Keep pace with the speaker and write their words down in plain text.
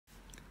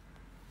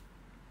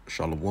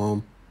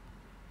Shalom.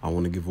 I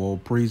want to give all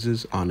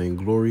praises, honor, and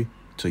glory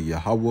to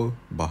Yahawah,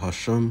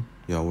 Bahasham,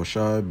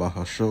 Yahawashi,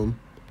 Bahasham,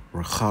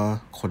 Racha,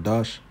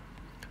 Chodash.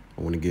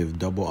 I want to give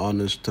double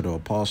honors to the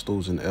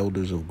apostles and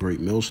elders of Great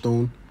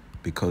Millstone,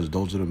 because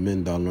those are the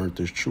men that I learned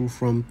this truth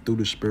from through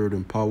the spirit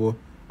and power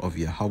of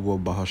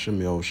Yahawah, Bahasham,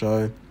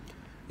 Yahawashi.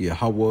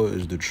 Yahawah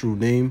is the true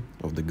name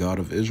of the God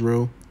of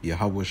Israel.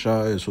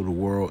 Yahawashi is who the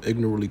world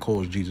ignorantly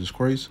calls Jesus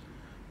Christ,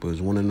 but his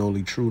one and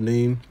only true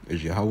name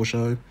is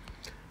Yahawashi.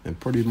 And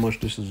pretty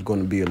much this is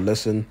going to be a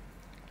lesson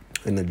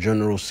in the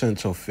general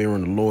sense of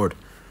fearing the Lord,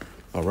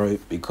 all right?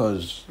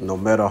 Because no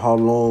matter how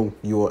long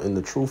you are in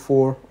the truth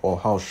for or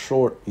how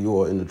short you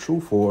are in the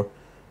truth for,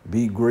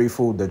 be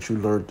grateful that you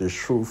learned this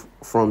truth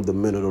from the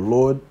men of the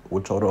Lord,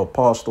 which are the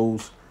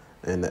apostles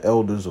and the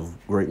elders of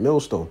Great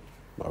Millstone,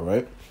 all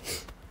right?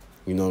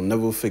 You know,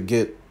 never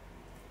forget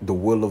the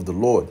will of the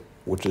Lord,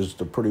 which is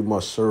to pretty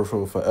much serve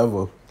him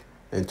forever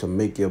and to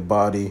make your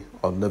body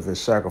a living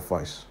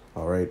sacrifice.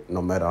 All right,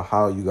 no matter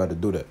how you got to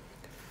do that.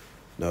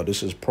 Now,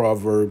 this is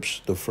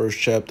Proverbs, the 1st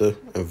chapter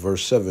and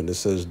verse 7. It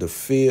says, the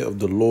fear of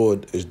the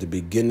Lord is the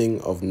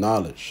beginning of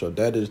knowledge. So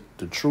that is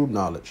the true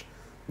knowledge.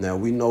 Now,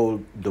 we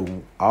know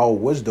our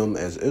wisdom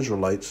as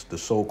Israelites, the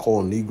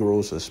so-called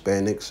Negroes,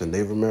 Hispanics, and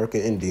Native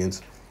American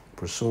Indians,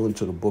 pursuant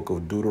to the book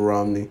of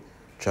Deuteronomy,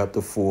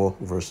 chapter 4,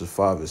 verses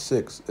 5 and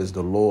 6, is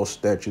the law,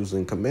 statutes,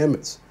 and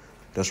commandments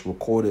that's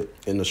recorded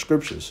in the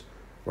scriptures,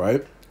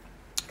 right?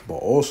 But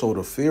also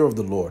the fear of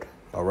the Lord.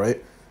 All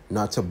right,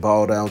 not to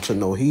bow down to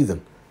no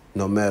heathen,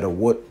 no matter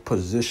what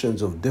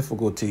positions of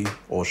difficulty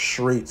or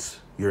straits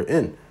you're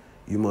in.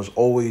 You must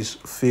always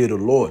fear the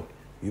Lord.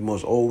 You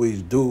must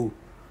always do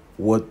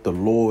what the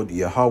Lord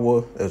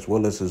Yahawah, as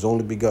well as his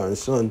only begotten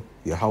son,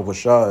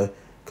 Yahawashi,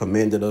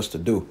 commanded us to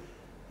do.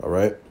 All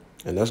right,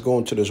 and let's go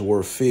into this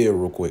word fear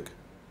real quick.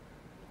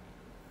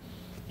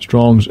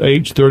 Strong's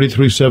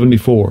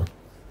H3374.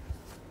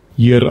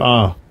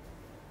 Yir'ah.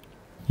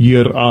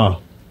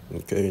 Yir'ah.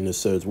 Okay, and it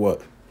says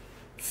what?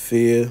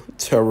 Fear,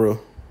 terror,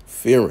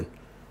 fearing.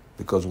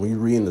 Because when you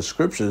read in the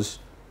scriptures,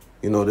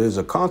 you know, there's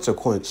a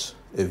consequence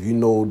if you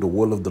know the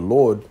will of the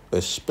Lord,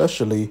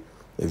 especially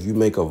if you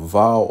make a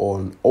vow or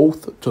an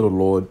oath to the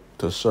Lord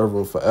to serve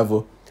him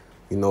forever,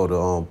 you know,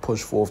 to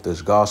push forth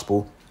this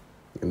gospel.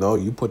 You know,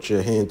 you put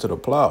your hand to the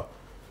plow,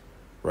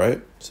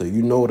 right? So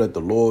you know that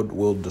the Lord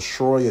will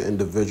destroy an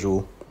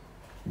individual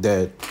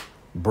that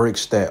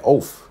breaks that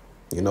oath.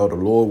 You know, the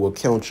Lord will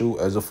count you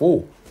as a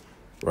fool,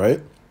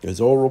 right? It's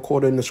all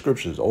recorded in the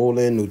scriptures, Old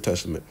and New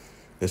Testament.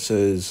 It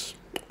says,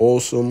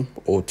 awesome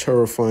or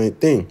terrifying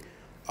thing,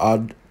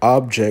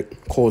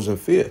 object causing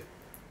fear.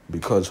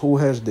 Because who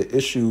has the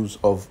issues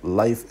of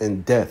life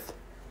and death?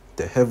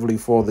 The Heavenly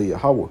Father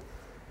Yahawah,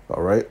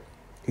 all right?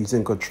 He's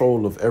in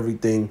control of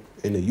everything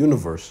in the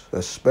universe,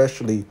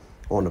 especially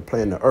on the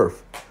planet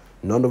Earth.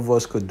 None of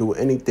us could do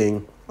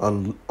anything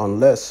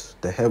unless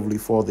the Heavenly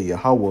Father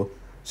Yahawah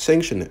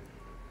sanctioned it,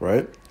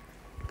 right?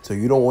 So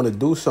you don't want to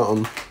do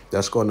something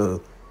that's going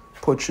to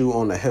put you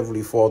on the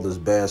Heavenly Father's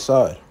bad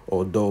side,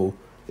 although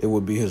it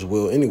would be his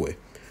will anyway.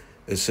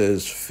 It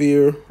says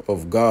fear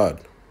of God,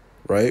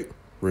 right?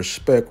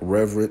 Respect,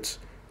 reverence,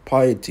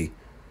 piety.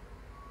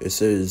 It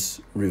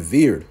says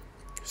revered.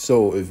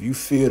 So if you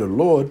fear the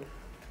Lord,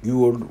 you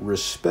will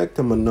respect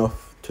him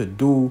enough to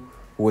do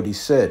what he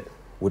said,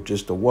 which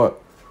is to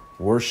what?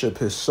 Worship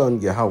his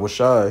son,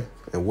 Yahawashi.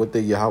 And what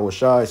did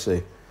Yahawashi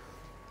say?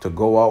 To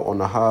go out on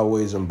the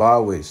highways and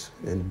byways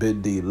and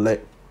bid the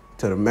elect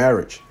to the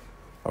marriage.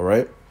 All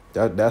right,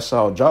 that's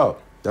our job.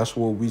 That's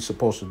what we're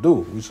supposed to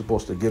do. We're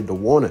supposed to give the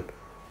warning.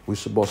 We're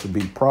supposed to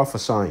be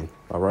prophesying,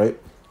 all right,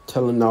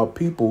 telling our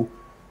people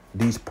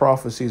these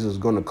prophecies is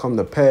going to come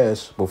to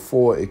pass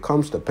before it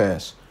comes to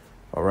pass,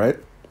 all right?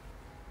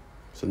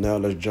 So now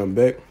let's jump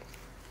back.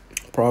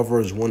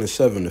 Proverbs 1 and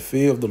 7, the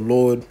fear of the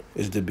Lord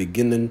is the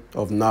beginning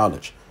of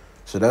knowledge.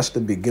 So that's the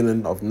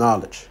beginning of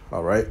knowledge,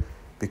 all right?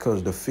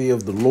 Because the fear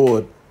of the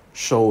Lord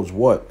shows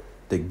what?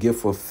 The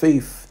gift of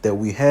faith that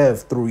we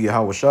have through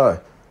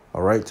Yahawashi,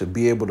 all right, to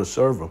be able to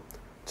serve him,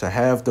 to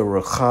have the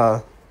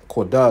Racha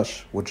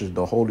Kodash, which is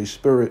the Holy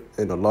Spirit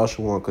and the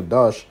Lashawan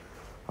Kodash,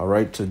 all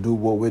right, to do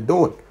what we're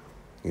doing.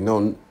 You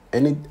know,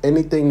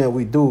 anything that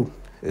we do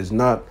is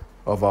not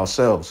of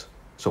ourselves.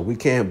 So we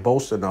can't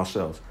boast in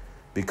ourselves,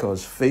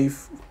 because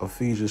faith,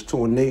 Ephesians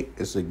 2 and 8,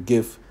 is a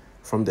gift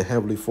from the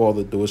Heavenly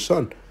Father through his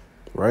son,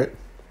 right?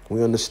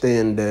 We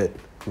understand that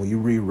when you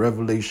read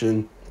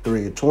Revelation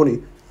 3 and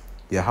 20,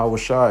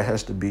 Yahawashi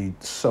has to be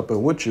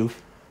supping with you,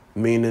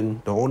 meaning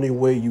the only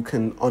way you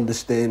can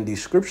understand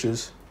these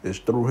scriptures is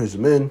through his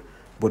men,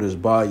 but it's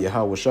by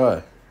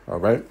Yahawashi, all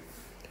right?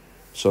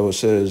 So it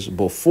says,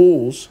 but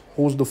fools,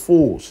 who's the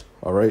fools?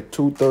 All right,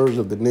 2/3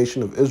 of the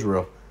nation of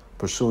Israel,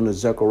 pursuant to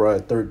Zechariah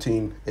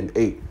 13 and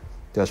 8,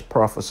 that's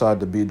prophesied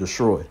to be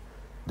destroyed.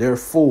 They're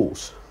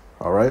fools,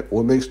 all right?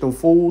 What makes them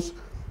fools?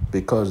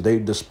 Because they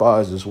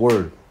despise this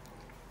word.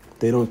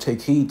 They don't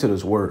take heed to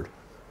this word.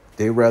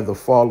 They rather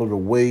follow the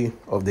way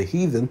of the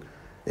heathen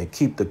and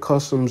keep the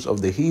customs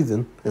of the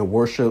heathen and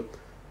worship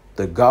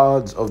the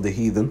gods of the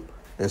heathen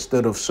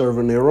instead of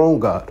serving their own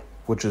God,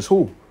 which is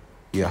who?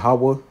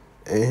 Yahawah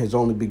and his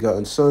only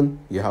begotten son,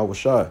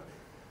 Yahawashi.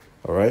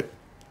 All right?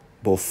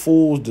 But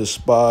fools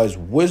despise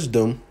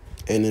wisdom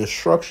and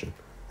instruction.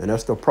 And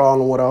that's the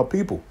problem with our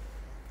people.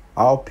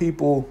 Our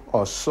people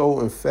are so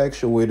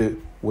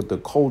infatuated with the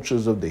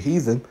cultures of the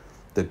heathen,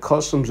 the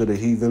customs of the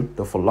heathen,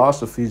 the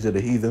philosophies of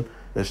the heathen,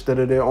 instead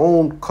of their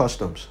own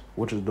customs,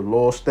 which is the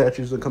law,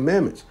 statutes, and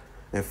commandments,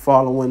 and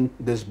following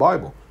this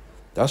Bible.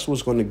 That's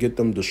what's going to get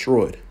them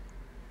destroyed.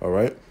 All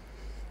right?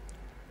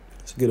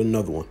 Let's get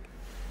another one.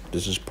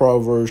 This is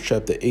Proverbs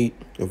chapter 8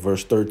 and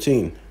verse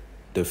 13.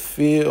 The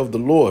fear of the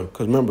Lord.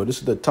 Because remember, this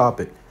is the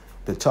topic.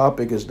 The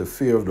topic is the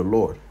fear of the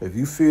Lord. If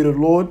you fear the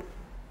Lord,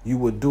 you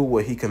would do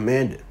what he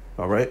commanded.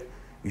 All right?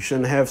 You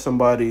shouldn't have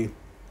somebody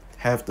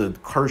have to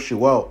curse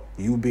you out.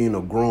 You being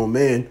a grown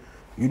man,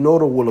 you know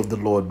the will of the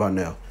Lord by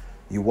now.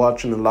 You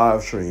watching the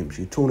live streams.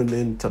 You tuning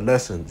in to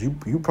lessons.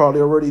 You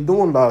probably already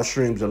doing live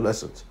streams and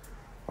lessons.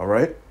 All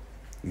right?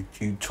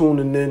 You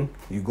tuning in.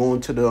 You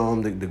going to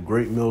the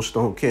Great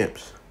Millstone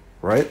camps.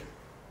 Right?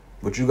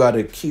 But you got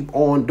to keep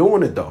on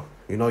doing it, though.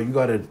 You know, you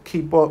got to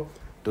keep up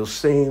the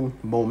same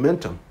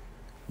momentum.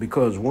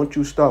 Because once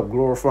you stop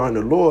glorifying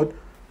the Lord,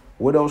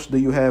 what else do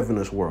you have in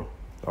this world?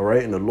 All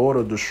right? And the Lord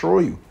will destroy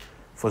you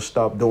for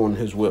stop doing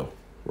his will.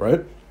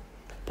 Right?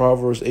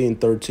 Proverbs 8 and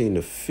 13.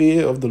 The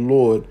fear of the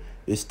Lord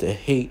is to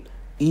hate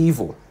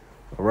evil.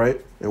 All right?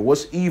 And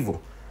what's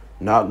evil?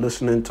 Not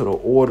listening to the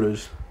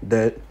orders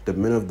that the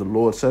men of the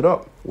Lord set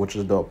up, which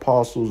is the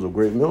apostles of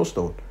Great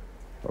Millstone.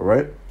 All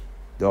right?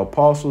 The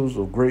apostles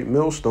of Great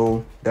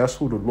Millstone, that's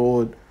who the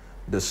Lord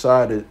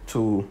decided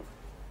to,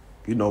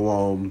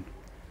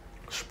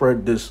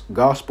 spread this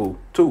gospel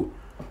to,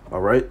 all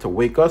right, to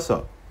wake us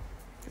up.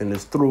 And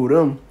it's through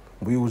them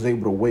we was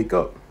able to wake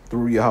up,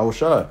 through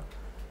Yahawashi.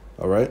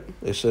 All right?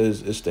 It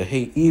says it's to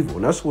hate evil.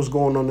 And that's what's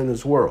going on in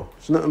this world.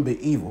 It's nothing but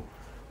evil.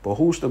 But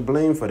who's to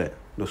blame for that?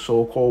 The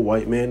so-called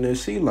white man and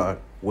his seed line,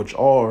 which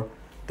are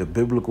the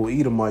biblical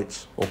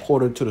Edomites,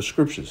 according to the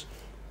scriptures,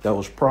 that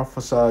was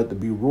prophesied to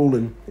be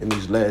ruling in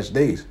these last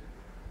days.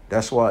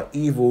 That's why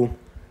evil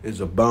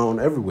is abound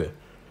everywhere.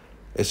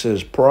 It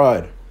says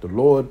pride. The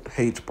Lord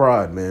hates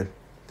pride, man.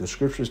 The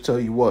scriptures tell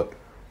you what?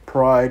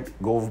 Pride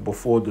goes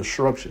before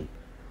destruction.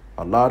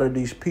 A lot of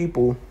these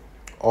people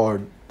are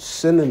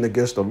sinning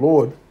against the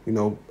Lord,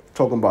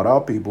 talking about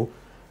our people,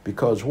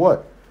 because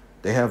what?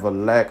 They have a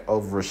lack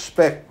of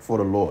respect for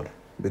the Lord.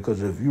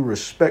 Because if you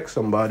respect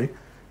somebody,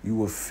 you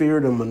will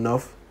fear them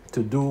enough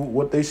to do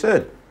what they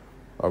said.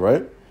 All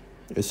right?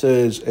 It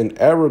says an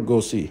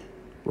arrogancy,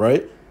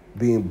 right?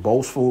 Being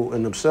boastful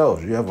in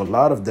themselves. You have a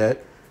lot of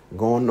that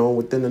going on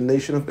within the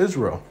nation of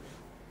Israel.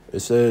 It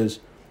says,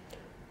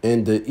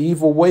 in the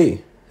evil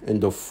way, in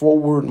the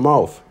forward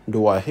mouth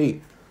do I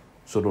hate.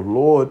 So the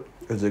Lord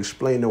is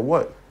explaining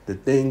what? The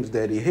things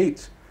that he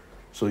hates.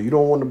 So you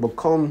don't want to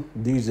become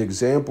these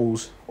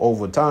examples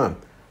over time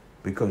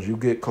because you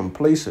get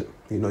complacent.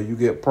 You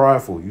get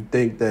prideful. You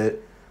think that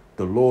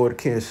the Lord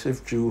can't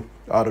sift you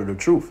out of the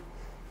truth.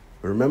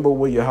 Remember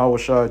what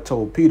Yahawashi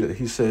told Peter.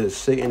 He said,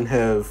 Satan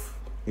have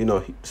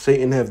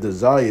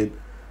desired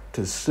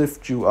to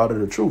sift you out of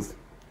the truth.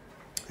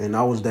 And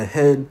I was the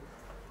head,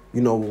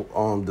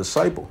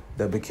 disciple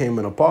that became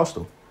an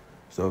apostle.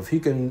 So if he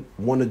can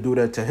want to do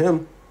that to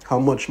him, how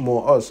much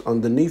more us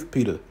underneath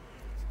Peter,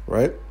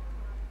 right?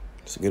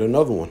 Let's get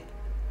another one.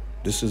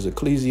 This is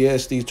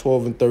Ecclesiastes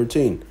 12 and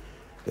 13.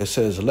 It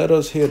says, let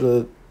us hear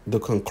the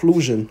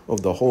conclusion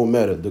of the whole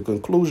matter. The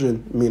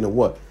conclusion meaning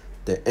what?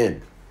 The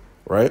end,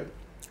 right?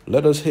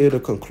 Let us hear the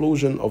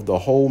conclusion of the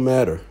whole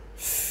matter.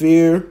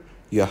 Fear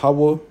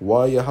Yahawah,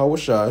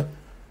 Yahawashi.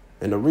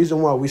 And the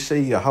reason why we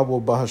say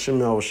Yahawah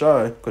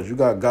Yahawashi, because you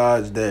got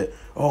guys that,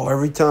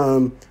 every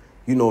time,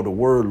 the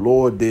word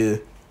Lord there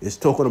is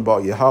talking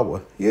about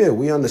Yahawah. Yeah,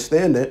 we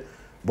understand that.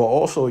 But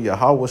also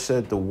Yahawah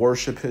said to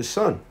worship his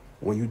son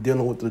when you're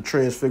dealing with the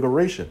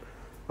transfiguration.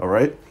 All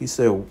right? He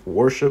said,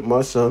 worship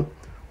my son,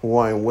 who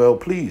I am well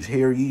pleased.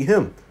 Hear ye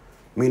him.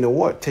 Meaning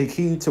what? Take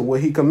heed to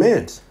what he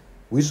commands.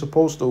 We're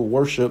supposed to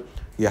worship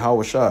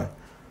Yahawashi.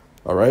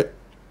 All right?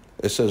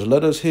 It says,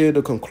 let us hear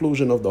the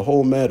conclusion of the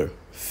whole matter.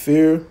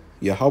 Fear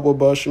Yahawah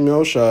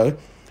Yahawashi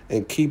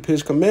and keep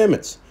his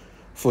commandments.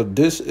 For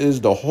this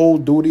is the whole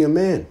duty of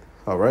man.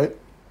 All right?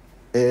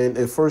 And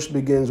it first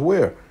begins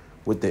where?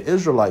 With the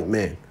Israelite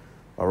man.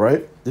 All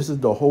right? This is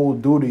the whole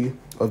duty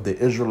of the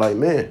Israelite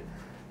man.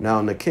 Now,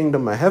 in the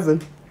kingdom of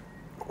heaven,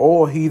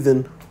 all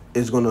heathen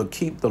is going to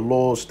keep the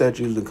laws,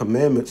 statutes, and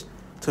commandments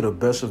to the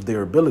best of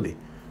their ability.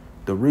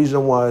 The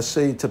reason why I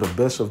say to the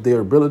best of their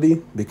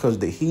ability, because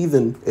the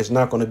heathen is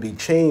not going to be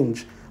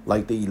changed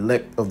like the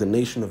elect of the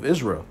nation of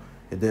Israel.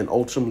 And then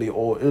ultimately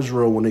all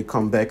Israel when they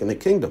come back in the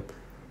kingdom.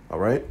 All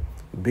right?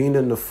 Being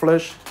in the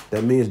flesh,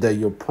 that means that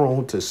you're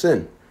prone to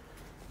sin.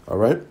 All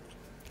right?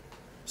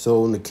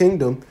 So in the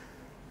kingdom,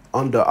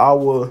 under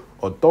our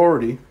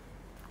authority,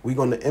 we're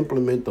going to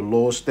implement the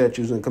laws,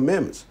 statutes, and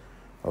commandments.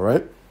 All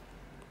right?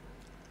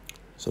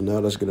 So now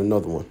let's get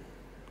another one.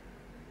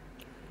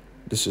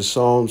 This is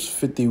Psalms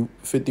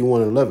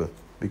 51:11.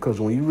 Because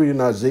when you read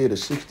in Isaiah, the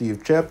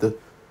 60th chapter,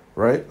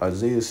 right,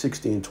 Isaiah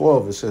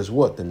 60:12, it says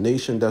what? The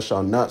nation that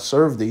shall not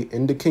serve thee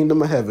in the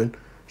kingdom of heaven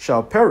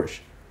shall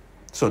perish.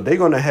 So they're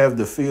going to have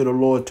the fear of the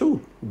Lord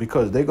too,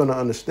 because they're going to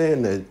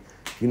understand that,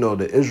 you know,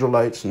 the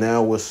Israelites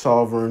now were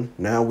sovereign.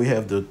 Now we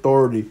have the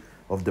authority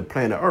of the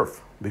planet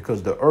Earth,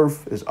 because the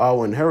earth is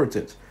our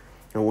inheritance.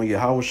 And when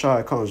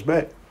Yahawashi comes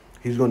back,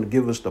 he's going to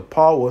give us the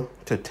power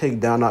to take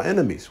down our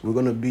enemies. We're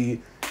going to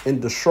be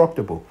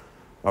indestructible.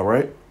 All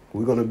right.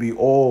 We're going to be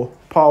all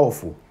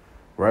powerful.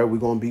 Right. We're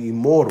going to be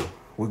immortal.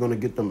 We're going to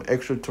get them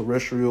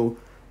extraterrestrial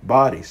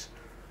bodies.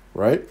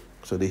 Right.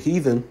 So the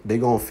heathen, they're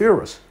going to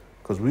fear us,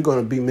 because we're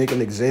going to be making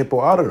an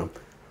example out of them.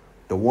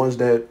 The ones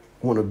that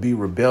want to be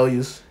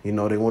rebellious, you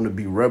know, they want to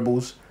be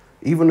rebels.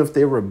 Even if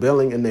they're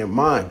rebelling in their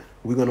mind,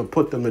 we're going to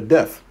put them to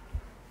death.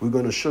 We're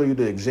going to show you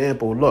the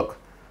example. Look,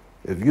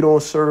 if you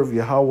don't serve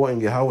Yahawah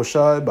and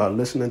Yahawashi by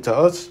listening to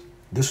us,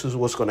 this is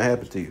what's going to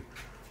happen to you.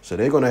 So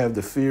they're going to have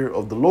the fear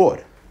of the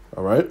Lord.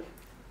 All right.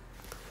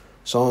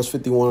 Psalms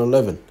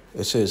 51:11.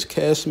 It says,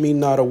 cast me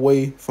not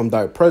away from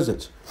thy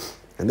presence.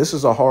 And this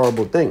is a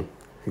horrible thing.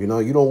 You know,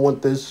 you don't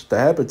want this to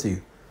happen to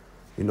you.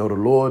 You know, the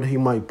Lord, he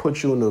might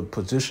put you in a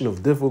position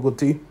of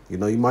difficulty. You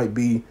know, you might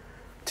be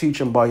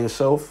teaching by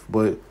yourself,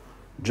 but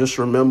just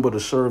remember to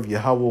serve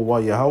Yahawah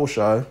while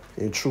Yahawashi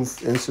in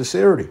truth and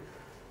sincerity.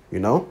 You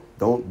know,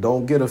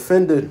 don't get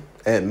offended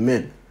at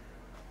men,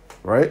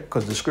 right?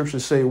 Because the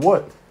scriptures say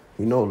what?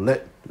 You know,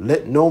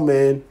 let no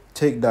man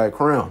take thy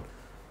crown.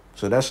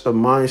 So that's the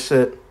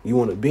mindset you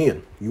want to be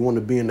in. You want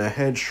to be in a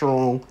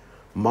headstrong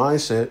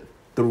mindset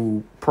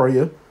through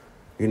prayer.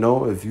 You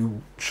know, if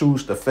you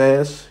choose to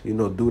fast, you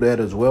know, do that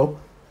as well.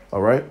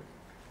 All right.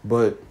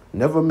 But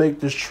never make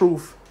this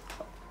truth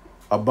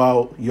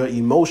about your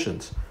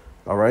emotions.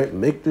 All right.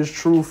 Make this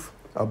truth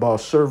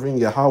about serving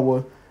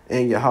Yahawah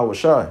and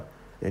Yahawashi,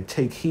 and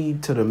take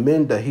heed to the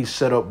men that he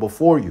set up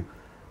before you,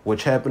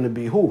 which happen to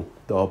be who?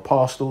 The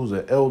apostles,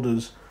 the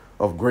elders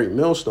of Great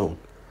Millstone.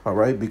 All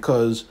right.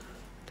 Because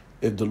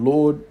if the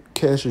Lord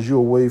casts you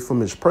away from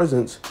his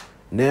presence,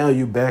 now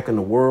you're back in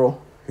the world.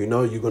 You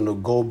know, you're going to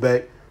go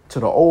back to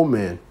the old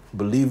man,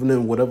 believing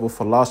in whatever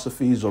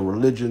philosophies or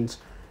religions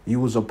you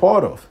was a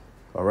part of.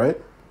 All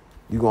right.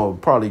 You're going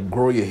to probably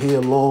grow your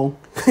hair long.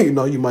 You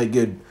know, you might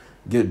get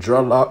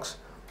dreadlocks.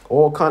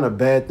 All kind of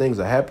bad things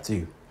that happen to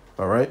you.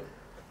 All right.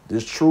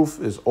 This truth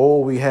is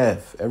all we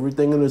have.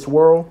 Everything in this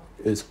world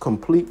is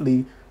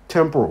completely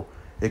temporal.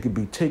 It could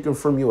be taken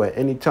from you at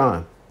any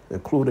time,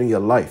 including your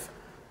life,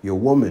 your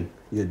woman,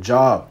 your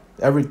job,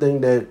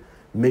 everything that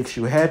makes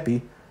you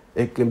happy.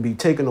 It can be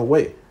taken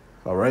away.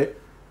 All right.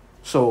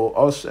 So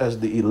us as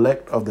the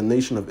elect of the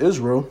nation of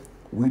Israel,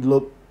 we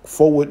look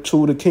forward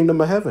to the kingdom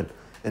of heaven,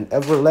 an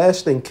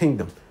everlasting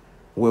kingdom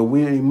where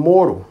we're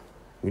immortal.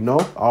 You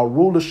know, our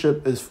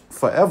rulership is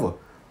forever.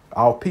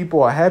 Our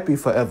people are happy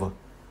forever.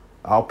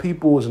 Our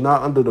people is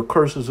not under the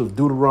curses of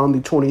Deuteronomy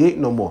 28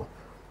 no more.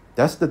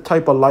 That's the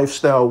type of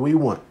lifestyle we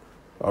want.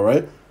 All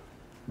right.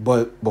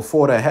 But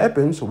before that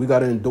happens, we got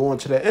to endure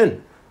to the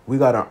end. We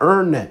got to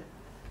earn that.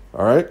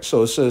 All right.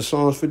 So it says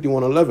Psalms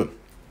 51:11.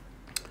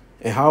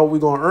 And how are we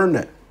going to earn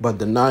that? By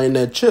denying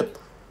that chip.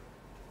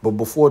 But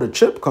before the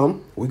chip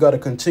come, we got to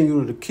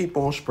continue to keep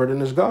on spreading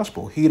this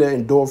gospel. He that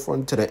endureth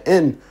unto the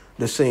end,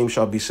 the same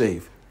shall be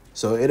saved.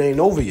 So it ain't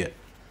over yet.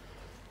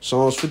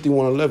 Psalms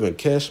 51:11.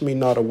 Cast me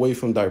not away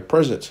from thy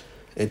presence,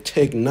 and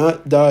take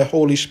not thy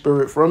Holy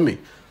Spirit from me.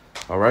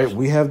 All right.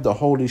 We have the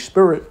Holy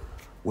Spirit,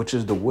 which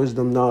is the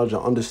wisdom, knowledge,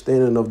 and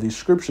understanding of these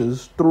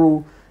scriptures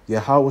through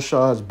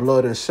Yahawashi's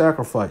blood and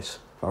sacrifice.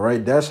 All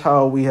right. That's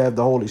how we have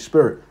the Holy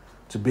Spirit,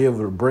 to be able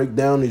to break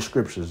down these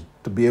scriptures,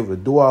 to be able to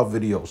do our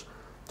videos,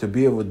 to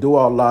be able to do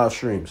our live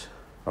streams.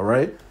 All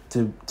right.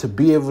 To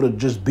be able to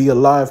just be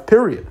alive,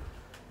 period.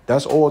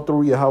 That's all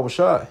through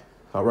Yahawashi.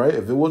 All right.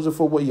 If it wasn't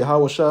for what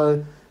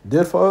Yahawashi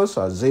did for us,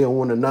 Isaiah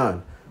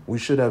 1:9, we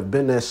should have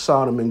been at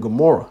Sodom and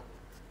Gomorrah.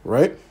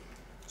 Right.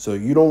 So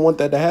you don't want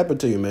that to happen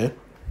to you, man.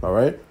 All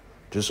right.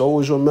 Just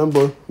always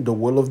remember the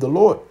will of the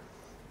Lord.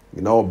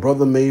 You know, a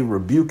brother may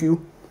rebuke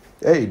you.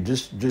 Hey,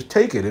 just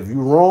take it. If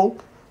you're wrong,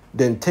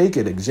 then take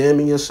it.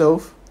 Examine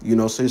yourself. You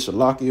know, say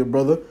Salakia,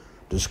 brother.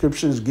 The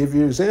scriptures give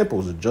you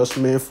examples. A just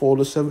man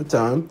falleth 7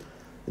 times,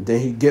 and then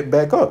he get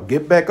back up.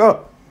 Get back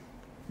up.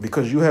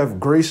 Because you have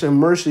grace and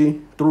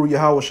mercy through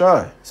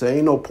Yahawashi. So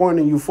ain't no point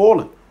in you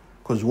falling.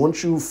 Because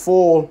once you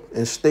fall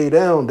and stay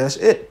down, that's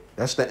it.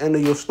 That's the end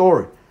of your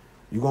story.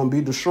 You're going to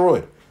be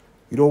destroyed.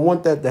 You don't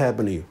want that to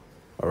happen to you.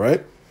 All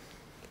right?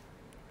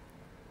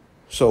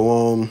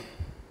 So,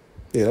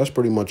 yeah, that's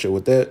pretty much it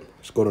with that.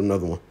 Let's go to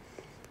another one.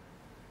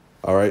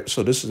 All right,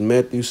 so this is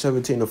Matthew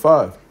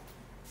 17:5.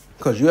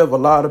 Because you have a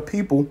lot of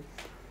people,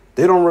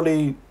 they don't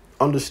really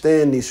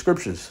understand these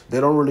scriptures.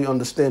 They don't really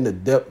understand the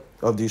depth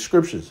of these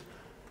scriptures.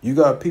 You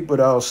got people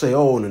that will say,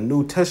 oh, in the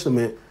New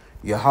Testament,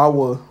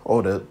 Yahawah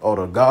or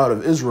the God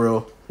of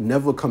Israel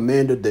never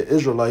commanded the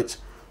Israelites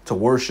to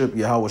worship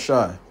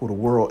Yahawashi, who the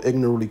world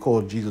ignorantly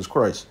called Jesus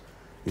Christ.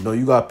 You know,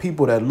 you got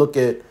people that look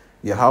at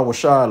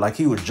Yahawashi like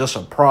he was just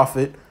a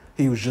prophet.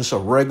 He was just a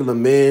regular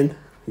man,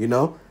 you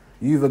know.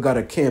 You either got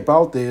to camp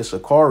out there,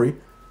 Sakari.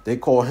 They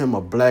call him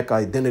a black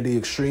identity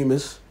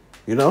extremist,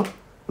 you know?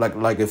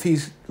 Like if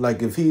he's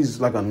like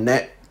a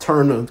Nat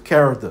Turner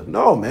character.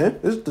 No, man.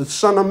 This is the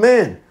Son of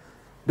Man.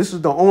 This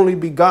is the only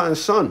begotten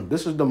Son.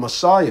 This is the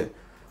Messiah.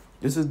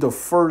 This is the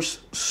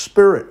first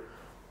spirit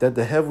that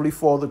the Heavenly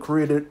Father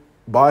created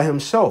by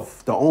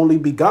himself, the only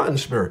begotten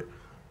spirit.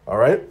 All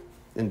right?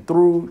 And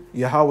through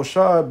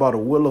Yahawashi, by the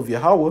will of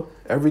Yahawah,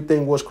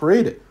 everything was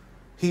created.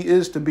 He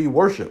is to be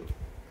worshipped.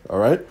 All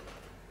right?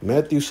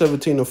 Matthew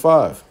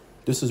 17:5.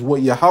 This is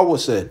what Yahawah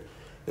said.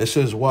 It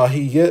says, while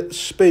he yet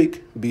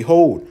spake,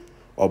 behold,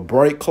 a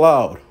bright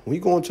cloud. We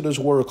go into this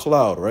word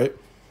cloud, right?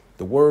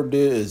 The word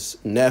there is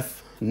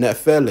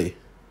Napthali,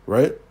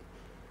 right?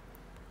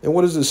 And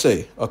what does it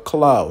say? A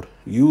cloud,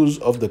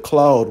 used of the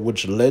cloud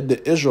which led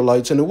the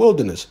Israelites in the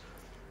wilderness.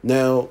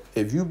 Now,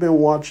 if you've been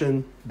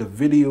watching the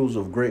videos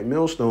of Great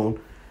Millstone,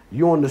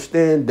 you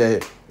understand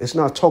that it's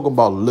not talking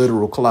about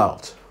literal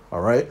clouds,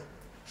 all right?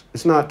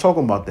 It's not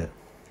talking about that.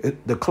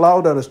 The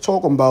cloud that it's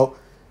talking about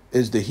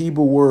is the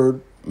Hebrew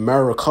word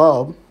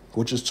marakab,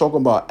 which is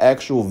talking about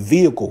actual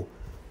vehicle.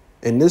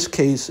 In this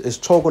case, it's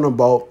talking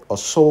about a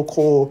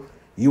so-called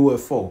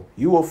UFO.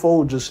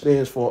 UFO just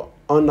stands for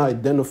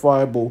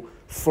unidentifiable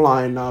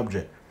flying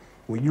object.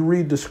 When you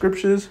read the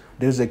scriptures,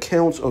 there's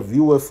accounts of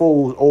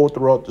UFOs all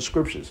throughout the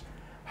scriptures.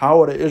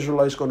 How are the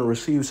Israelites going to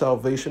receive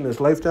salvation in this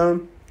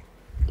lifetime?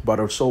 By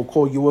the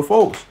so-called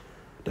UFOs.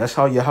 That's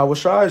how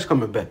Yahawashi is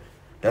coming back.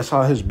 That's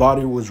how his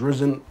body was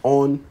risen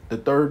on the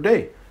third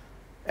day.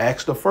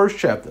 Acts the 1st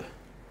chapter.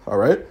 All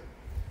right.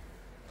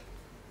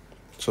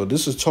 So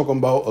this is talking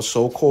about a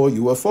so-called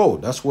UFO.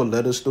 That's what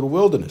led us through the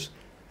wilderness,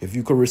 if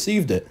you could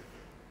receive that.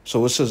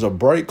 So it says a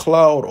bright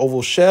cloud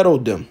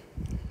overshadowed them.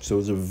 So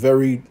it's a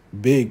very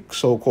big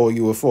so-called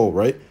UFO,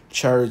 right?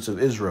 Chariots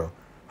of Israel.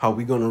 How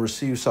we going to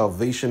receive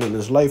salvation in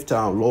this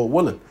lifetime, Lord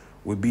willing,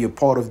 would be a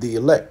part of the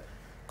elect.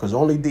 Because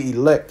only the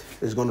elect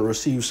is going to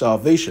receive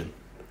salvation.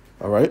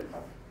 All right.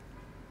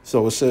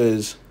 So it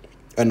says,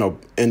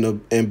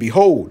 and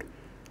behold,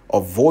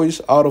 a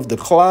voice out of the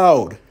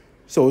cloud.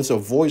 So it's a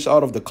voice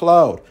out of the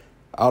cloud,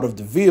 out of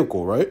the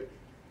vehicle, right?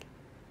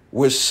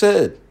 Which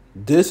said,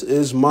 this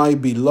is my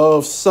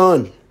beloved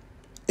Son,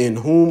 in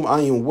whom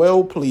I am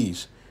well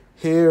pleased.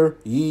 Hear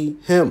ye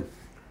him.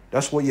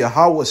 That's what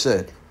Yahawah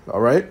said,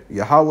 all right?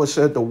 Yahawah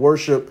said to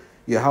worship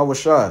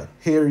Yahawashi.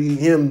 Hear ye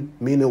him,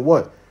 meaning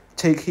what?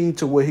 Take heed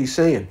to what he's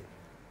saying,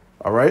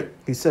 all right?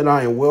 He said,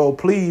 I am well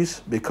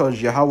pleased because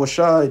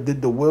Yahawashi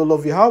did the will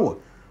of Yahawah,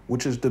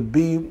 which is to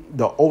be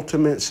the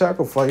ultimate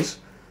sacrifice,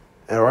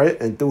 all right?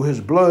 And through his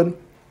blood,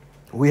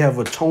 we have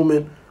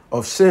atonement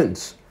of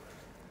sins.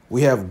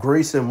 We have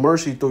grace and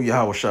mercy through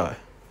Yahawashi.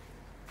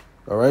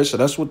 All right, so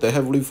that's what the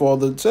Heavenly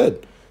Father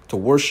said, to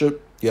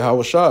worship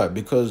Yahawashi,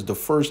 because the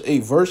first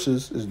 8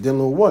 verses is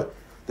dealing with what?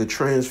 The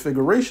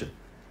transfiguration.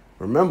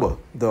 Remember,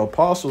 the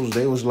apostles,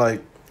 they was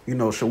like, you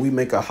know, should we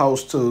make a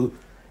house to,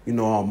 you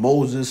know,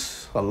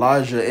 Moses,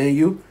 Elijah, and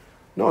you?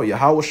 No,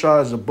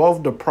 Yahawashi is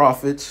above the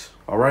prophets,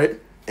 all right,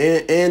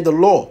 and the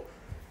law.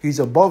 He's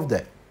above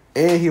that.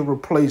 And he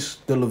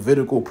replaced the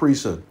Levitical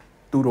priesthood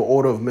through the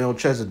order of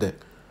Melchizedek.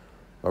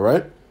 All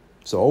right?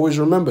 So always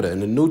remember that. In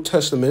the New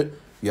Testament,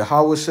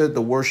 Yahawah said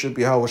to worship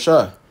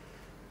Yahawashi.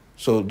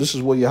 So this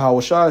is what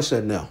Yahawashi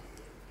said now.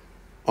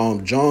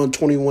 John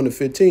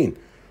 21:15.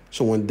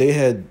 So when they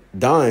had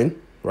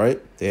dined,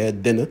 right, they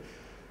had dinner,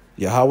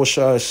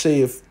 Yahawashi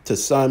saith to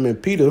Simon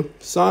Peter,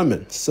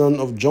 Simon, son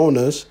of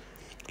Jonas,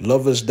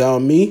 lovest thou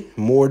me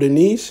more than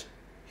these?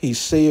 He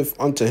saith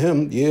unto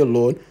him, Yea,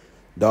 Lord,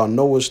 thou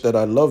knowest that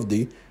I love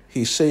thee.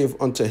 He saith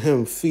unto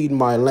him, feed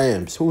my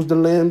lambs. Who's the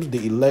lambs?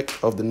 The elect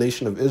of the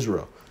nation of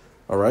Israel.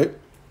 All right.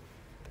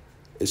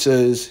 It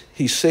says,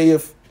 he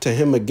saith to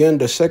him again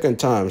the second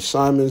time,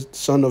 Simon,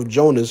 son of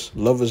Jonas,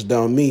 lovest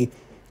thou me?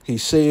 He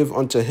saith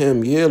unto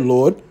him, Yea,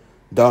 Lord,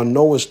 thou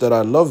knowest that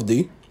I love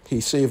thee.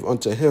 He saith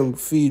unto him,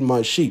 feed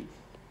my sheep.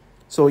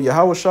 So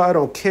Yahawashi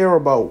don't care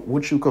about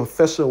what you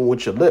confessing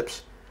with your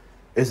lips.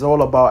 It's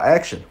all about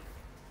action.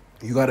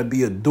 You got to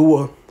be a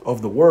doer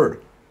of the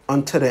word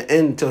unto the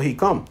end till he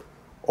come,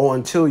 or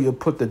until you're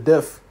put to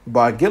death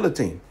by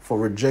guillotine for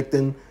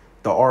rejecting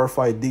the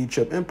RFID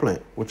chip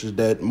implant, which is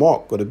that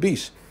mark of the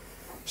beast.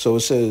 So it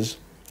says,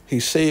 he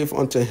saith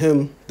unto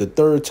him the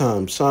third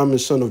time, Simon,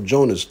 son of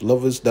Jonas,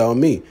 lovest thou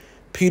me?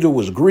 Peter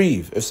was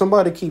grieved. If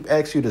somebody keep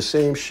asking you the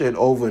same shit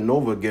over and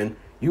over again,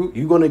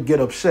 you're going to get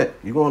upset.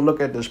 You're going to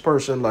look at this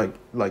person like,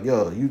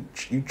 yo,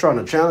 you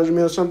trying to challenge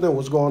me or something?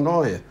 What's going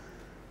on here?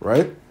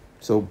 Right?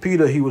 So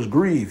Peter, he was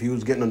grieved. He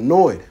was getting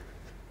annoyed.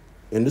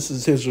 And this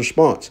is his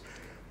response.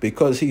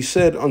 Because he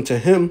said unto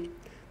him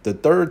the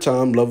third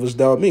time, lovest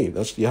thou me?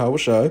 That's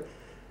Yahawashi.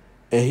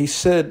 And he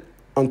said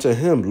unto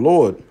him,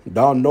 Lord,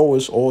 thou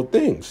knowest all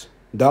things.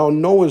 Thou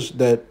knowest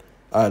that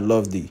I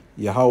love thee.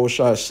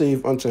 Yahawashi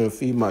save unto him,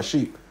 feed my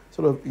sheep.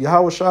 So the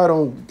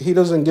Yahawashi he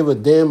doesn't give a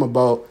damn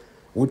about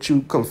what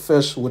you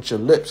confess with your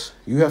lips.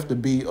 You have to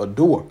be a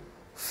doer.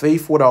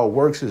 Faith without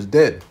works is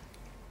dead.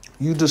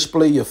 You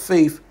display your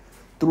faith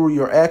through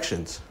your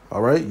actions.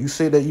 All right. You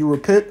say that you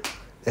repent.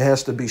 It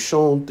has to be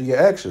shown through your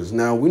actions.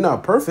 Now, we're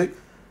not perfect,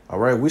 all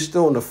right? We're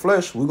still in the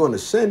flesh. We're going to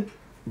sin,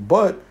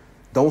 but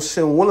don't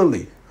sin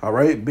willingly, all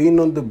right? Being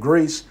under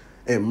grace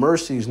and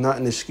mercy is not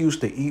an excuse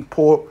to eat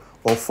pork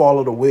or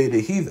follow the way of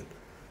the heathen,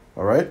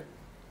 all right?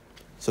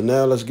 So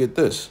now let's get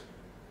this.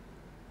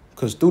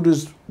 Because through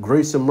this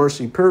grace and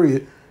mercy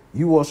period,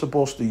 you are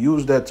supposed to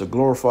use that to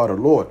glorify the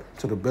Lord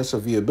to the best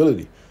of your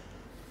ability.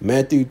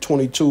 Matthew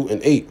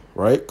 22:8,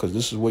 right? Because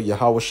this is what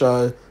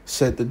Yahawashi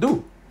said to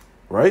do,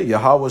 right?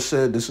 Yahawah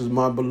said, this is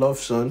my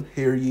beloved son,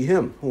 hear ye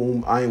him,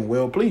 whom I am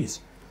well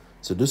pleased.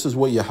 So this is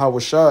what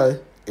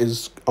Yahawashi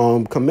is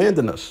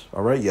commanding us,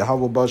 all right?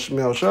 Yahawah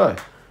Bashmiel Shai.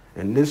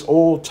 And this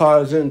all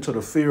ties into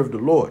the fear of the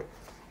Lord,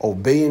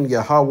 obeying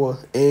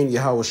Yahawah and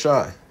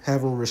Yahawashi,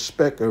 having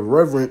respect and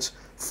reverence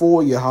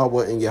for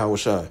Yahawah and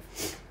Yahawashi.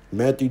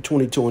 Matthew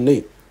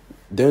 22:8.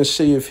 Then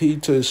saith he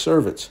to his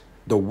servants,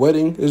 the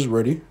wedding is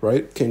ready,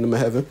 right? Kingdom of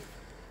heaven.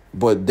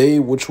 But they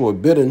which were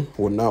bidden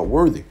were not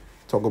worthy.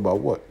 Talk about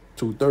what?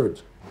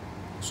 2/3.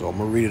 So I'm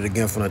going to read it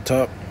again from the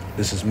top.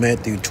 This is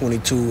Matthew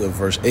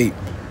 22:8.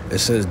 It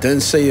says, then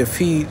saith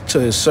he to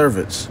his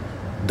servants,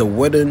 the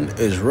wedding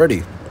is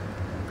ready,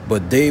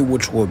 but they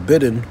which were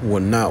bidden were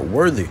not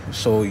worthy.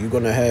 So you're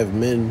going to have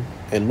men,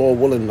 and Lord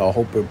willing, I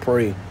hope and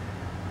pray,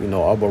 you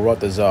know,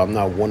 I'm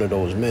not one of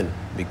those men,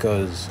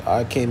 because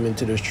I came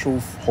into this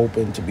truth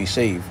hoping to be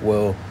saved.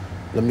 Well,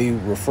 let me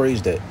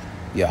rephrase that.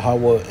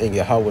 Yahawah and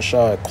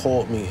Yahawashi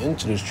called me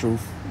into this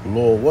truth,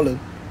 Lord willing,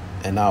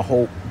 and I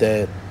hope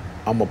that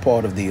I'm a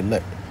part of the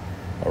elect,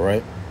 all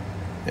right?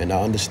 And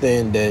I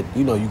understand that,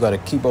 you know, you got to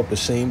keep up the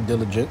same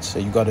diligence,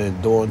 and you got to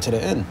endure unto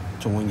the end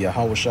to when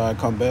Yahawashi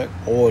come back,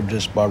 or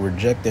just by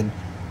rejecting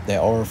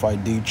that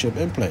RFID chip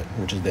implant,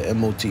 which is the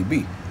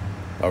MOTB,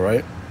 all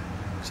right?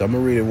 So I'm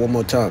going to read it one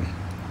more time.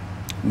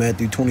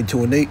 Matthew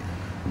 22:8.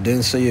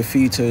 Then saith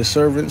he to his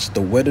servants,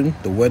 the wedding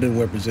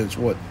represents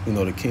what? You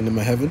know, the kingdom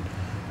of heaven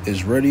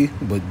is ready,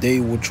 but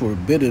they which were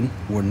bidden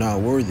were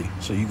not worthy.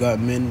 So you got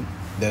men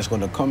that's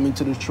going to come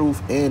into the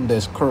truth and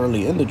that's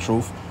currently in the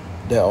truth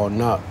that are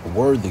not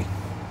worthy.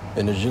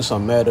 And it's just a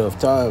matter of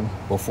time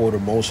before the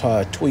Most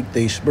High tweak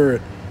their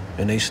spirit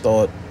and they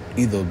start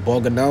either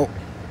bugging out,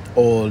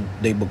 or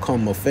they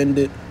become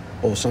offended,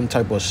 or some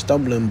type of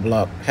stumbling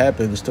block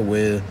happens to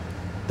where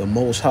the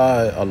Most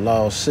High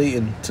allows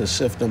Satan to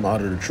sift them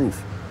out of the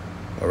truth.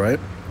 All right.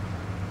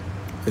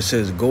 It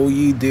says, go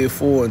ye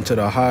therefore into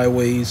the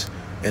highways,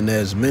 and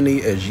as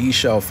many as ye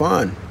shall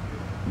find,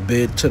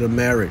 bid to the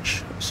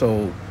marriage.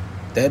 So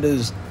that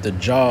is the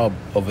job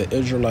of an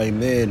Israelite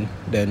man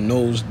that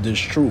knows this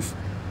truth.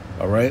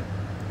 All right.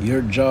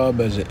 Your job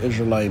as an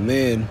Israelite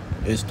man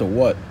is to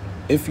what?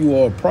 If you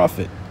are a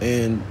prophet.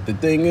 And the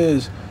thing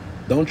is,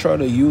 don't try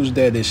to use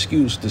that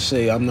excuse to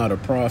say I'm not a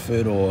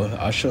prophet or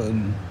I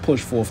shouldn't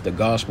push forth the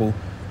gospel.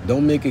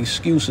 Don't make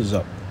excuses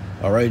up.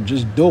 All right.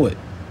 Just do it.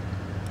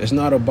 It's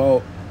not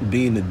about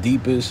being the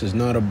deepest. It's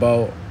not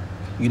about,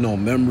 you know,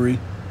 memory.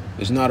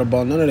 It's not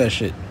about none of that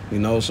shit. You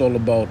know, it's all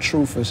about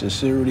truth and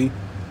sincerity,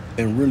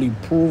 and really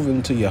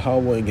proving to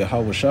Yahawah and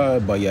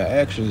Yahawashi by your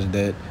actions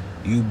that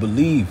you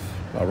believe.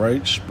 All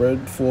right.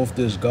 Spread forth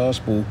this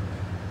gospel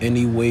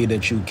any way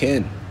that you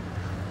can.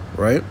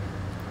 Right.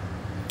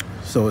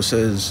 So it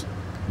says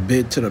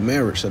bid to the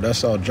marriage. So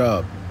that's our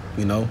job.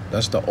 You know,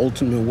 that's the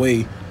ultimate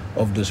way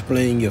of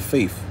displaying your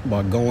faith,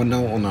 by going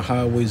out on the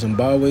highways and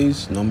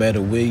byways, no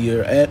matter where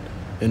you're at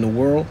in the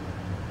world.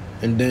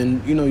 And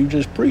then, you know, you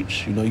just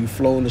preach. You know, you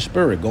flow in the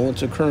spirit, go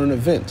into current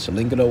events,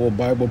 link it up with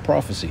Bible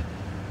prophecy.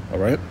 All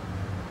right.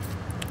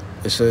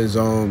 It says,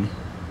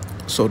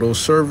 so those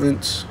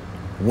servants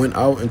went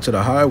out into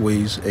the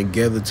highways and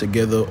gathered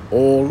together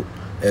all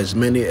as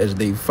many as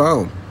they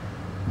found,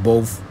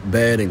 both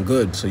bad and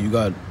good. So you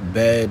got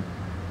bad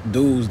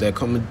dudes that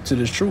come into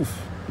this truth.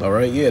 All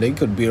right. Yeah, they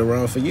could be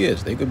around for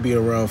years. They could be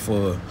around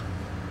for,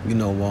 you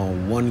know,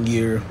 1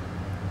 year,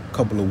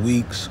 couple of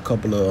weeks,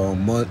 couple of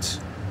months,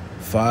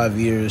 5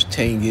 years,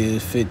 10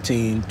 years,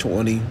 15,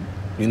 20,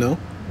 you know,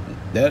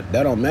 that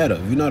don't matter.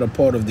 If you're not a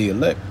part of the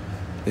elect,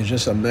 it's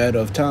just a matter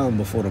of time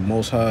before the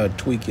Most High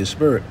tweak your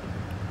spirit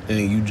and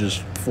you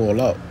just fall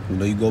out. You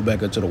know, you go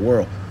back into the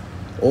world,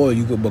 or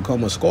you could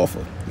become a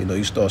scoffer. You know,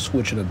 you start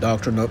switching the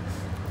doctrine up.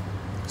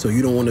 So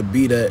you don't want to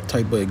be that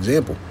type of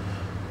example.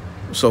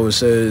 So it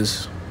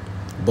says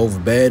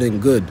both bad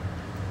and good,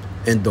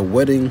 and the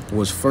wedding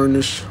was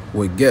furnished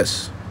with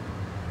guests.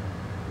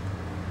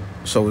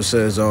 So it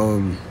says,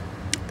 and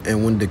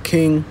when the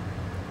king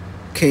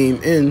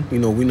came in, you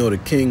know, we know the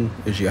king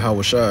is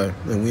Yahawashi,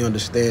 and we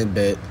understand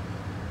that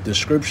the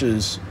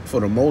scriptures, for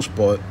the most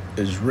part,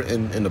 is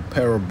written in a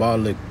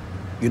parabolic,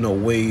 you know,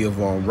 way of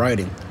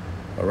writing.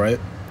 All right.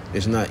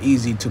 It's not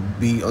easy to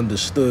be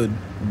understood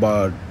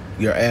by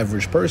your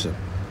average person.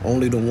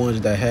 Only the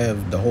ones that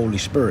have the Holy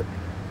Spirit.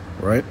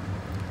 Right.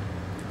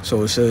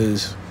 So it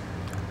says,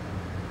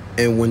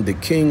 and when the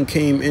king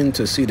came in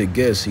to see the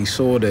guests, he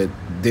saw that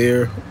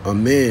there a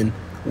man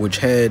which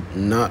had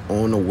not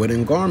on a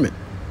wedding garment.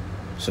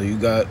 So you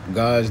got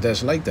guys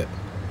that's like that.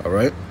 All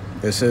right.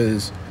 It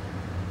says,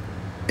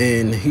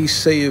 And he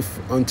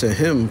saith unto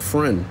him,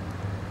 Friend,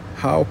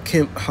 how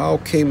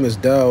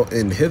camest thou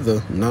in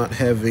hither not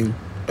having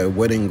a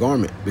wedding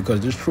garment?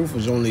 Because this truth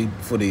is only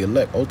for the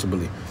elect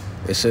ultimately.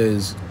 It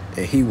says,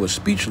 and he was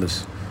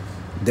speechless.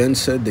 Then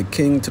said the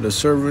king to the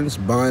servants,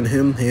 Bind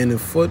him hand and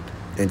foot,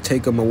 and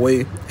take him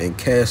away, and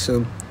cast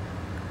him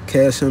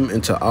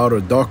into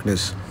outer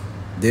darkness.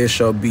 There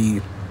shall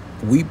be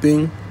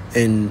weeping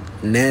and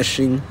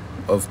gnashing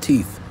of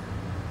teeth.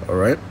 All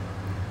right.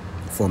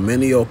 For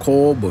many are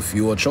called, but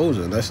few are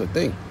chosen. That's the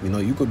thing. You know,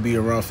 you could be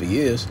around for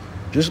years.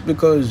 Just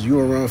because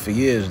you're around for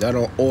years, that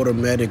don't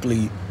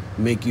automatically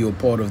make you a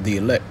part of the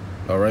elect.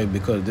 All right.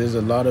 Because there's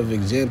a lot of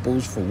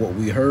examples for what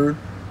we heard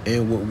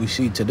and what we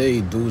see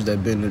today. Dudes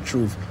that been in the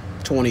truth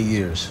 20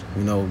 years,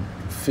 you know,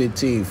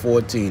 15,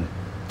 14,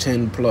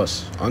 10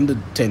 plus, under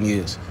 10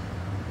 years.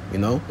 You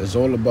know, it's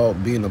all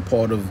about being a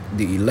part of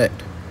the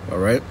elect. All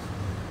right.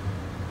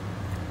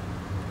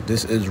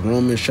 This is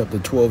Romans chapter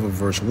 12 and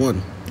verse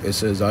 1. It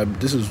says,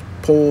 this is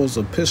Paul's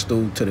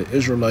epistle to the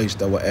Israelites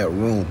that were at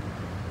Rome.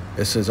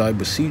 It says, I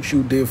beseech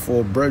you,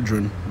 therefore,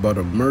 brethren, by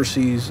the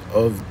mercies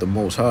of the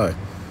Most High,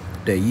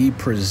 that ye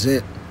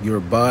present your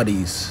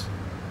bodies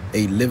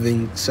a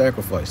living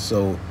sacrifice.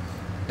 So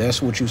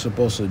that's what you're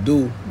supposed to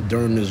do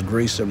during this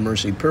grace and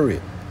mercy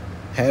period.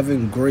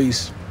 Having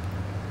grace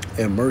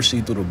and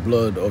mercy through the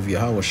blood of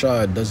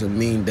Yahawashi doesn't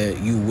mean that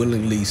you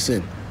willingly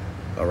sin.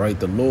 All right,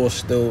 the law is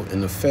still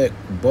in effect,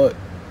 but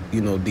you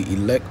know, the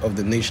elect of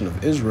the nation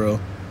of Israel,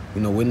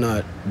 you know, we're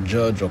not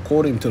judged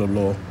according to the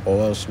law,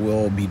 or else we'll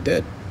all be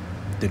dead.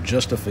 The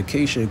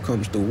justification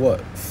comes through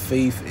what?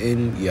 Faith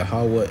in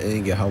Yahawah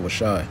and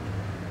Yahawashi.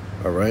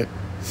 All right,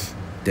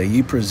 that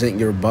ye present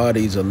your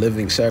bodies a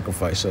living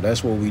sacrifice. So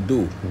that's what we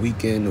do,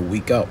 week in and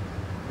week out.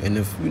 And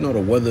if, you know,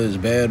 the weather is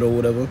bad or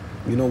whatever,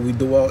 you know, we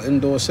do our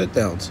indoor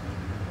sit-downs.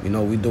 You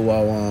know, we do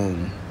our,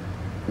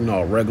 you know,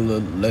 our regular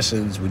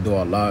lessons. We do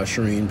our live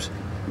streams.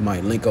 You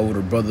might link up with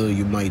a brother.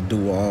 You might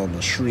do a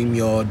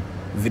StreamYard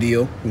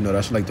video. You know,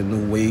 that's like the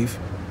new wave.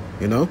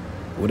 You know,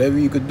 whatever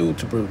you could do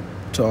to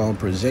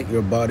present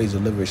your bodies a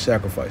living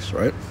sacrifice,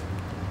 right?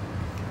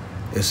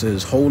 It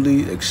says,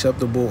 holy,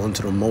 acceptable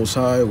unto the Most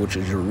High, which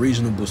is your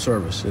reasonable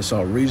service. It's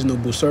our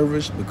reasonable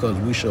service because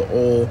we shall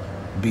all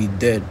be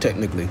dead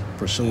technically,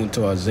 pursuant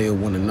to Isaiah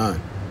 1 and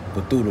 9.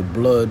 But through the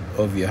blood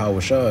of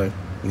Yahawashi,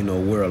 you know,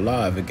 we're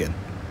alive again,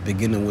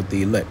 beginning with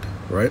the elect,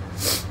 right?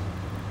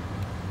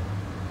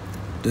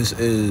 This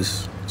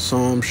is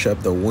Psalm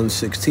chapter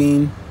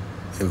 116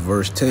 and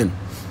verse 10.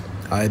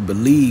 I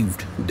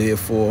believed,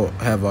 therefore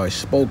have I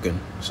spoken.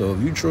 So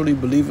if you truly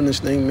believe in this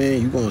thing, man,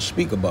 you're going to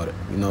speak about it.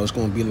 You know, it's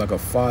going to be like a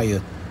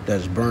fire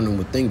that's burning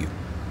within you.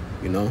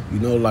 You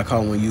know, like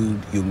how when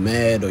you're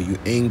mad or you're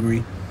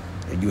angry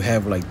and you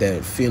have like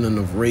that feeling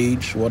of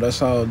rage, well, that's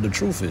how the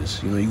truth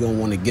is. You know, you're going to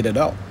want to get it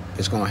out.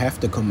 It's going to have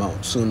to come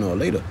out sooner or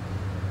later.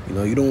 You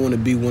know, you don't want to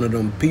be one of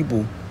them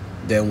people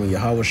that when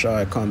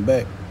Yahawashi come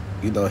back,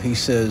 you know, he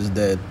says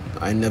that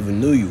I never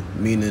knew you,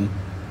 meaning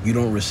you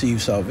don't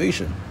receive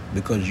salvation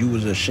because you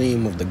was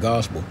ashamed of the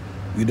gospel.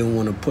 You didn't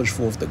want to push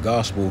forth the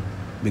gospel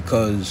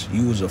because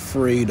you was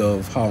afraid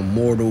of how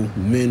mortal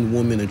men,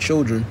 women, and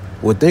children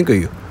would think of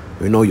you.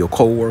 You know, your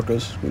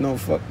co-workers, you know,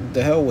 fuck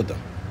the hell with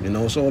them. You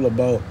know, it's all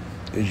about,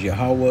 is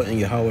Yahawah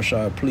and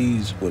Yahawashi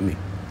pleased with me?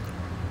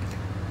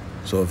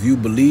 So if you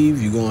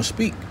believe, you're going to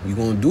speak. You're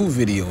going to do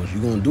videos.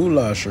 You're going to do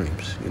live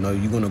streams. You know,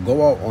 you're going to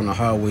go out on the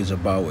highways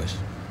and byways.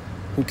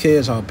 Who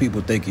cares how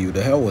people think of you?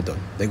 The hell with them.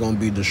 They're going to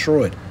be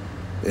destroyed.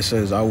 It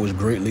says, I was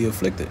greatly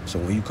afflicted. So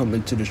when you come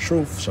into the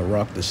truth,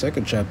 Sirach, the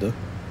 2nd chapter,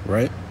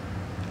 right?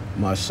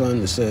 My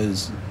son, it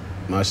says,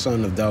 my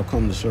son, if thou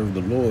come to serve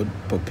the Lord,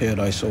 prepare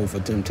thy soul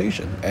for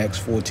temptation. Acts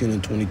 14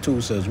 and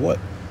 22 says what?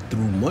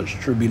 Through much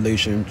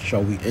tribulation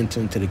shall we enter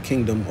into the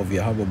kingdom of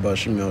Yahawah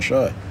B'Shem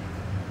Yahushua.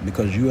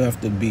 Because you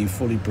have to be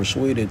fully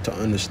persuaded to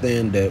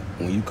understand that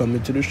when you come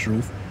into the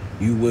truth,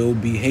 you will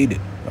be hated,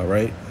 all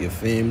right? Your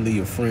family,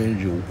 your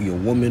friends, your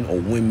woman or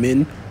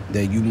women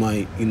that you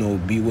might, you know,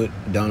 be with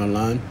down the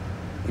line.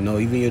 You know,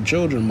 even your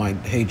children might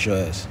hate your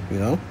ass, you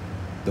know?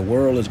 The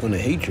world is going to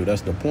hate you.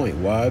 That's the point.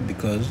 Why?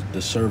 Because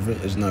the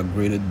servant is not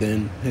greater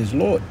than his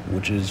Lord,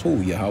 which is who?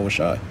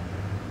 Yahawashi,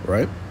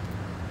 right?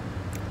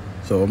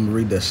 So I'm going to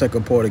read that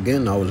second part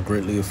again. I was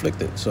greatly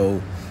afflicted.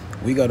 So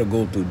we got to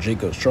go through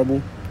Jacob's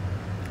trouble.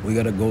 We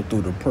got to go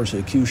through the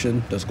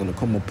persecution that's going to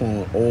come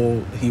upon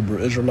all Hebrew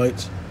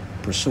Israelites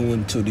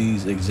pursuant to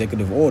these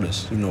executive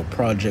orders. You know,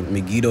 Project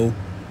Megiddo,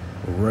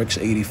 Rex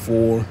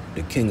 84,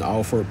 the King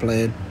Alfred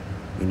plan.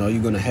 You know,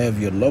 you're going to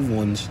have your loved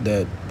ones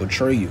that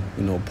betray you,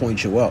 you know,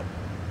 point you out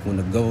when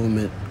the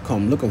government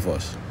come looking for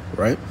us,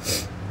 right?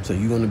 So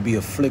you're going to be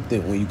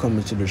afflicted when you come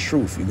into the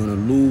truth. You're going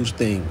to lose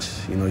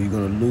things. You know, you're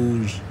going to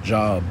lose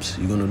jobs.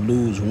 You're going to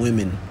lose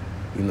women.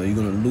 You know, you're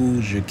going to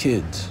lose your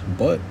kids.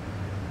 But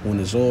when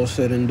it's all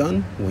said and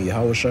done, when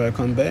Yahawashi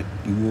come back,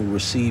 you will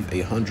receive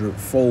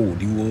 100-fold.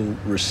 You will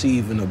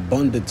receive an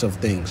abundance of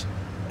things,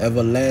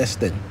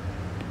 everlasting.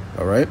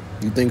 All right.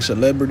 You think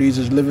celebrities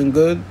is living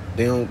good?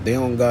 They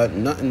don't got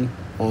nothing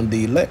on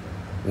the elect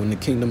when the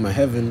kingdom of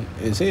heaven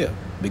is here.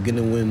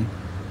 beginning when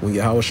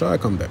Yahawashi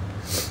come back.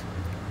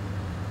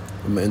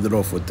 I'm going to end it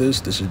off with this.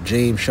 This is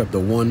James chapter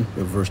 1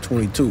 and verse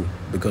 22.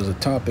 Because the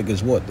topic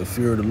is what? The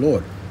fear of the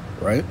Lord,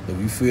 right? If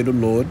you fear the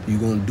Lord,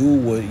 you're going to do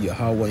what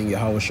Yahawah and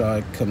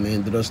Yahawashi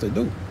commanded us to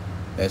do.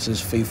 That's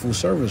his faithful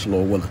service,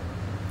 Lord willing.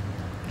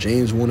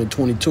 James 1 and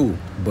 22.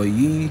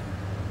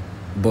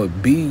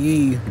 But be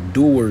ye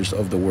doers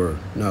of the word.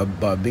 Now,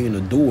 by being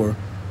a doer,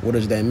 what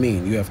does that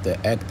mean? You have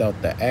to act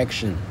out the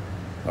action.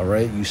 All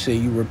right? You say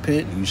you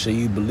repent. You say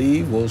you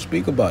believe. Well,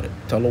 speak about it.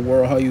 Tell the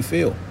world how you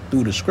feel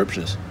through the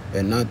scriptures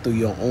and not through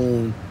your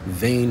own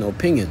vain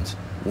opinions.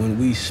 When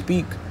we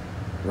speak,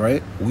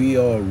 right, we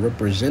are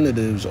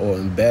representatives or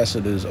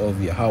ambassadors of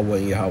Yahawah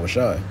and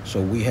Yahawashi.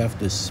 So we have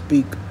to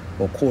speak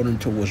according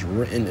to what's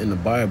written in the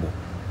Bible.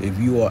 If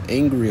you are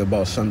angry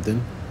about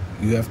something,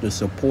 you have to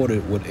support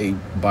it with a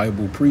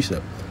Bible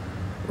precept,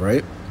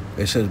 right?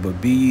 It says,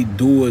 but be ye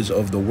doers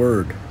of the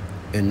word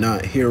and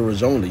not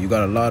hearers only. You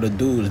got a lot of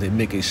dudes that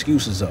make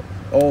excuses up.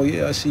 Oh,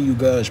 yeah, I see you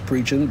guys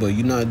preaching, but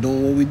you're not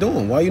doing what we're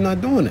doing. Why you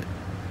not doing it?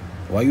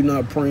 Why you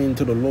not praying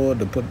to the Lord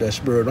to put that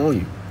spirit on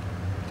you?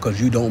 Because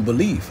you don't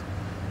believe.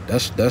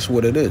 That's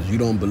what it is. You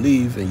don't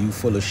believe and you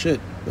full of shit,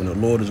 and the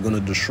Lord is going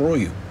to destroy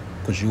you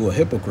because you a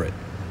hypocrite,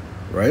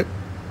 right?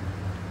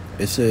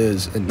 It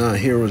says, and not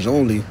hearers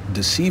only,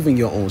 deceiving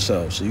your own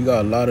selves. So you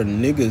got a lot of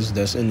niggas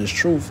that's in this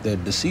truth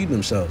that deceive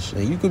themselves.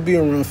 And you could be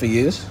around for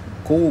years.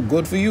 Cool,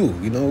 good for you.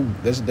 You know,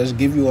 let's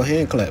give you a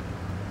hand clap.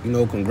 You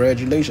know,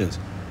 congratulations.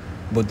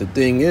 But the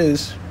thing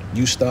is,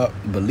 you stop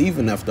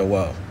believing after a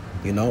while.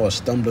 You know, a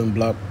stumbling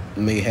block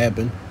may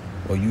happen.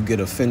 Or you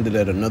get offended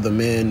at another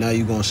man. Now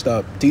you're going to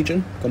stop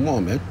teaching? Come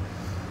on, man.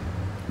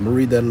 I'm going to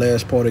read that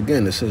last part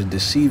again. It says,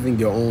 deceiving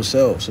your own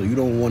self. So you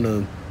don't want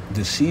to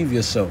deceive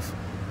yourself.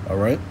 All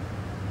right?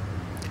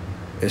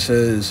 It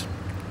says,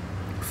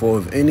 for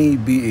if any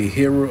be a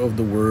hearer of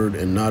the word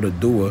and not a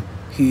doer,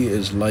 he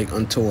is like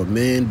unto a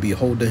man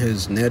beholding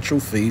his natural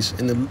face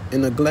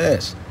in a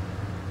glass.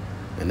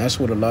 And that's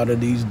what a lot of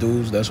these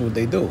dudes, that's what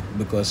they do.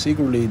 Because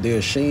secretly they're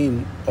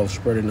ashamed of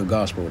spreading the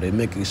gospel. They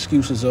make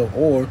excuses up,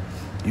 or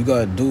you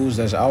got dudes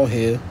that's out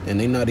here and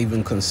they're not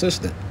even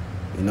consistent.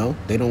 You know,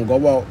 they don't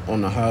go out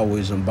on the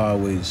highways and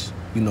byways,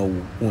 you know,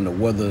 when the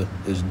weather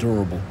is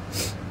durable.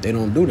 They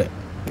don't do that,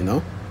 you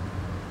know.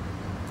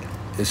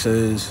 It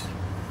says,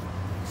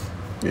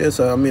 yes,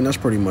 I mean, that's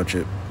pretty much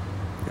it,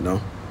 you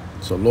know.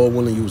 So Lord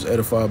willing, you was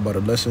edified by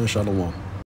the lesson. Shalom.